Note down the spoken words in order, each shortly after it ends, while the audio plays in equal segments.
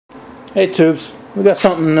Hey tubes, we got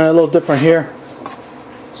something a little different here.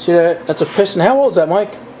 See that? That's a piston. How old is that,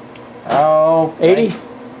 Mike? Oh, 80?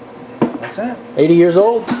 What's that? 80 years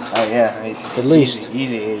old? Oh yeah, at least.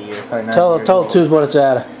 Easy 80 years. Probably Tell the tubes what it's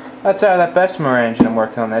out of. That's out of that Bessemer engine I'm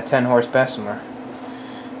working on, that 10-horse Bessemer.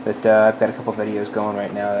 But I've got a couple videos going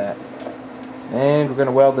right now of that. And we're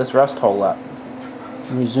gonna weld this rust hole up.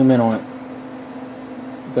 Let me zoom in on it.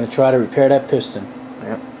 We're gonna try to repair that piston.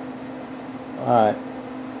 Yep. Alright.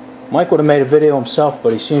 Mike would have made a video himself,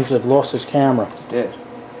 but he seems to have lost his camera. Did.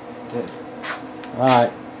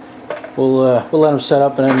 Alright. We'll let him set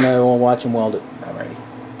up and then we'll watch him weld it. Alrighty.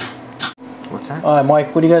 What's that? Alright,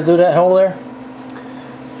 Mike, what do you got to do to that hole there?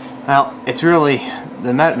 Well, it's really,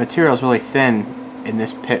 the material is really thin in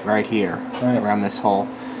this pit right here, around this hole.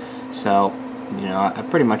 So, you know, I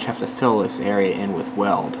pretty much have to fill this area in with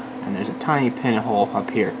weld. And there's a tiny pinhole up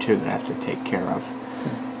here too that I have to take care of.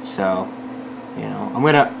 So, you know, I'm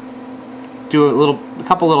gonna do a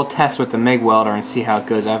couple little tests with the MIG welder and see how it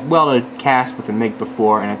goes. I've welded cast with the MIG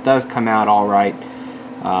before and it does come out all right.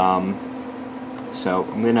 So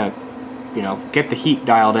I'm gonna, you know, get the heat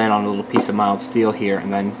dialed in on a little piece of mild steel here,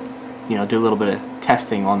 and then, you know, do a little bit of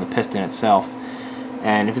testing on the piston itself.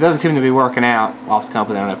 And if it doesn't seem to be working out, I'll have to come up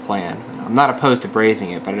with another plan. I'm not opposed to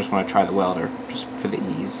brazing it, but I just want to try the welder just for the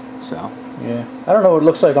ease. So. Yeah, I don't know what it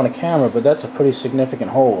looks like on the camera, but that's a pretty significant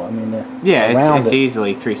hole. I mean, yeah, it's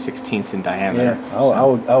easily 3/16 in diameter. Yeah,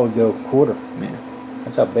 I would go quarter. Yeah,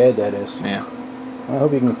 that's how bad that is. Yeah, I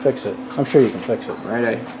hope you can fix it. I'm sure you can fix it.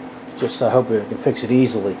 Right. Just I hope you can fix it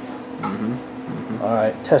easily. All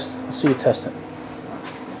right, test. Let's see you test it.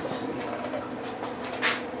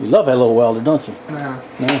 You love that little welder, don't you? No.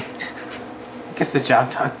 No. Gets the job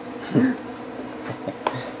done.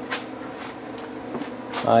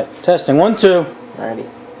 Alright, testing. 1, 2. Alrighty.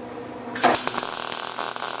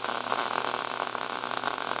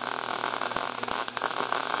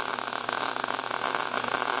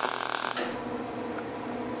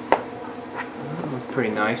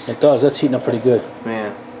 Pretty nice. It does. That's heating up pretty good.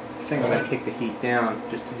 Yeah. I think I'm going to kick the heat down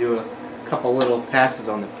just to do a couple little passes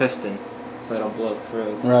on the piston so it'll blow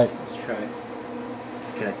through. Right. Let's try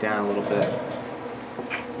kicking it down a little bit.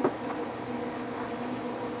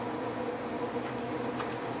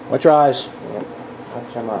 Watch your eyes. Yep.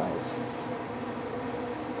 Watch your eyes.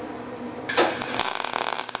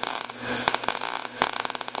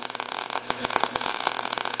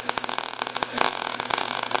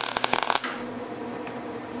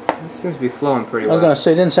 It seems to be flowing pretty well. I was going to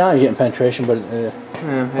say, it didn't sound like you're getting penetration, but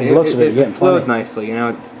yeah, it looks of it, you're getting flowed plenty. nicely. You know,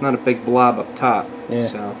 it's not a big blob up top. Yeah.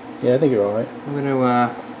 So yeah, I think you're all right. I'm going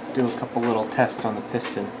to do a couple little tests on the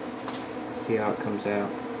piston. See how it comes out.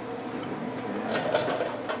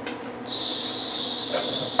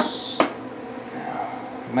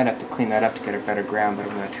 I might have to clean that up to get a better ground, but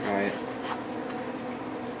I'm going to try it.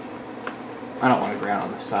 I don't want a ground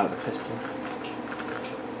on the side of the piston.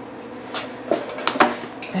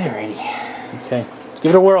 Alrighty. Okay. Let's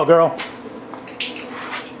give it a whirl, girl.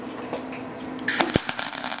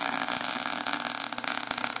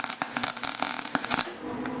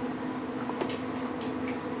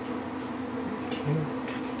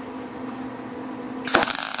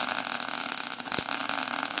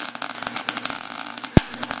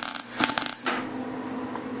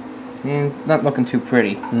 And not looking too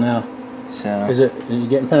pretty. No. So. Is you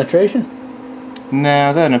getting penetration? No,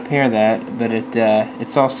 it doesn't appear that, but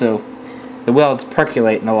it's also, the weld's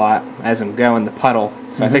percolating a lot as I'm going, the puddle.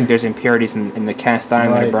 So I think there's impurities in the cast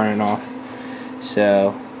iron that are burning off.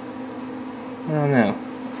 So, I don't know.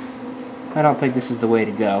 I don't think this is the way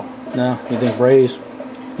to go. No, you think braze?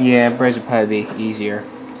 Yeah, braze would probably be easier.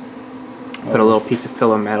 Put a little piece of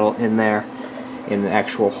filler metal in there, in the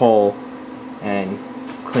actual hole, and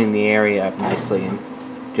clean the area up nicely and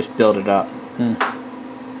just build it up.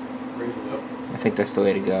 I think that's the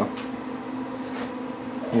way to go.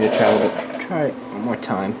 Need to try it one more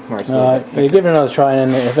time. You give it another try,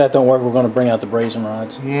 and if that don't work, we're going to bring out the brazing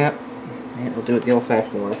rods. Yep. Yeah, we'll do it the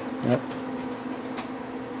old-fashioned way. Yep.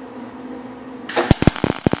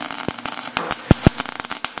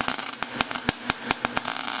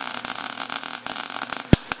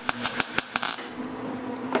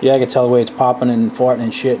 Yeah, I can tell the way it's popping and farting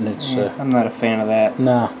and shit, and it's. I'm not a fan of that.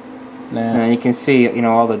 No. Nah. You can see, you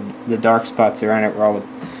know, all the dark spots around it, where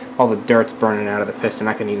all the dirt's burning out of the piston.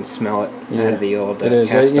 I can even smell it out of the old. It is.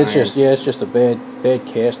 Cast It's iron. it's just a bad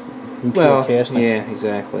cast. Casting. Yeah,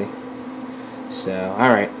 exactly. So, all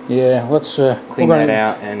right. Yeah, let's clean that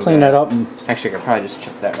out and clean that up and. Actually, I could probably just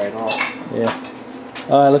chip that right off. Yeah.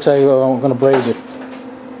 All right, looks like we're going to braze it.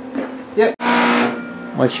 Yep.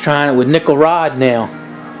 Mike's trying it with nickel rod now.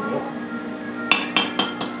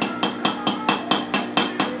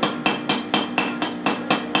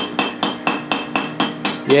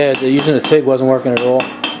 Yeah, using the TIG wasn't working at all.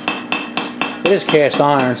 It is cast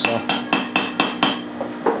iron, so.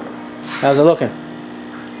 How's it looking?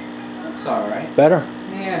 Looks alright. Better?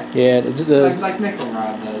 Yeah. Yeah. Like nickel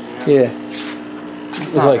rod does, you know? Yeah.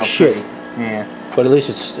 Looks like shit. Pretty. Yeah. But at least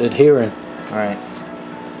it's adhering. Alright.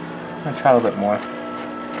 I'm gonna try a little bit more.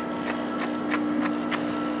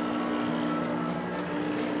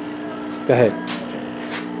 Go ahead.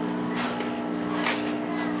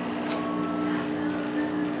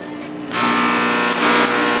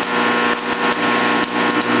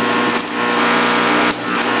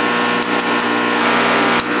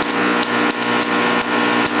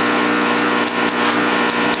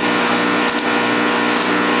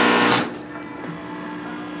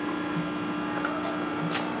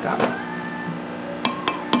 Got it.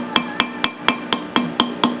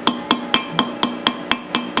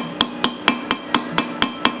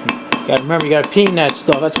 Gotta remember, you gotta peen that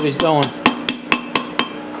stuff. That's what he's doing.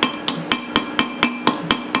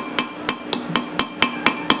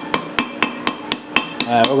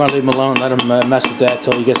 Alright, we're gonna leave him alone. Let him mess with that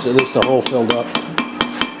till he gets at least the hole filled up.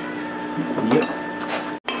 Yep.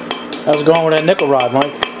 How's it going with that nickel rod,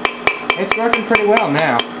 Mike? It's working pretty well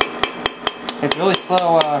now. It's really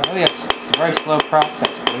slow. Really, it's a very slow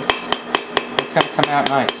process, but it's gonna come out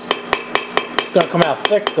nice. It's gonna come out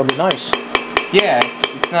thick. It'll be nice. Yeah,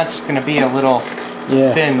 it's not just gonna be a little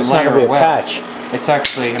thin it's layer not gonna be of a wet. patch. It's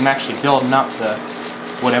actually, I'm actually building up the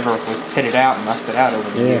whatever was pitted out and rusted out over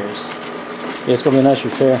the years. Yeah, it's gonna be a nice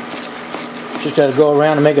repair. Just gotta go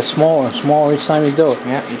around and make it smaller and smaller each time you do it.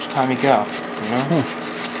 Yeah, each time you go. You know.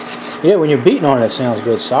 Yeah, when you're beating on it, it sounds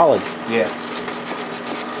good, solid. Yeah.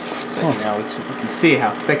 But, you know, you can see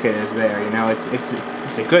how thick it is there. You know, it's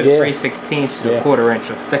a good 3/16 to a quarter inch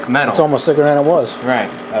of thick metal. It's almost thicker than it was. Right.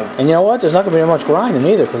 And you know what? There's not gonna be much grinding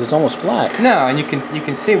either because it's almost flat. No, and you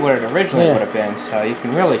can see what it originally would have been, so you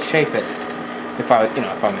can really shape it. If I'm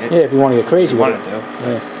yeah, if you want to get crazy with wanted it. to.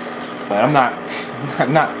 Yeah. But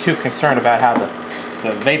I'm not too concerned about how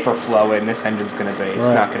the vapor flow in this engine's going to be. It's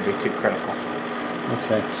not going to be too critical.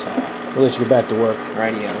 Okay. So we'll let you get back to work.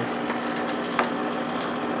 Radio.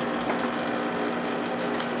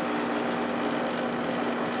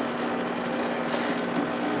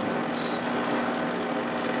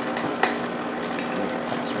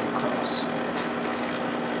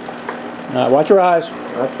 Watch your eyes.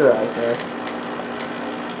 Watch your eyes there.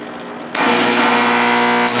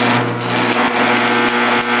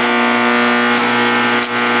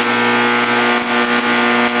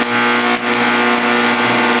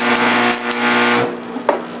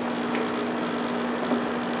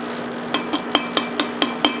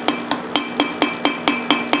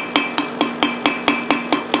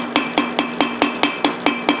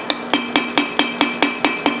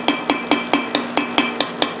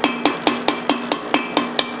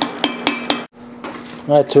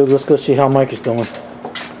 Alright, Tube, let's go see how Mike is doing.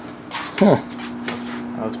 Huh.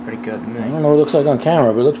 That looks pretty good to me. I don't know what it looks like on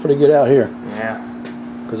camera, but it looks pretty good out here. Yeah.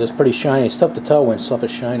 Because it's pretty shiny. It's tough to tell when stuff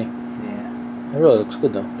is shiny. Yeah. It really looks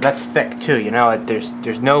good, though. That's thick, too. You know,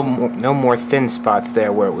 there's no more thin spots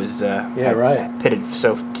there where it was pitted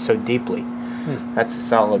so deeply. That's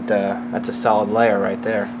a solid layer right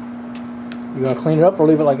there. You gonna clean it up or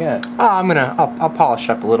leave it like that? I'll polish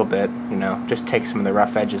up a little bit. You know, just take some of the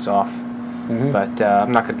rough edges off. But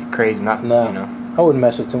I'm not gonna get crazy. You know. I wouldn't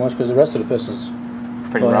mess with it too much because the rest of the piston's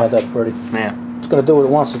pretty rough. Not that pretty. Yeah. It's gonna do what it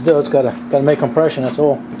wants to do. It's gotta make compression. That's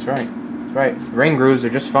all. That's right. That's right. Ring grooves are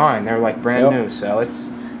just fine. They're like brand new, so it's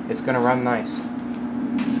gonna run nice.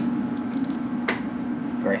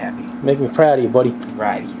 Very happy. Make me proud of you, buddy.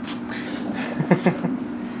 Righty.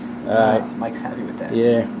 Alright. Mike's happy with that.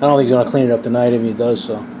 Yeah. I don't think he's gonna clean it up tonight if he does.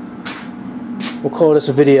 So we'll call this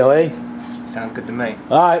a video, eh? Sounds good to me.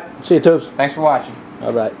 Alright. See you, Tubes. Thanks for watching.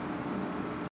 Alright.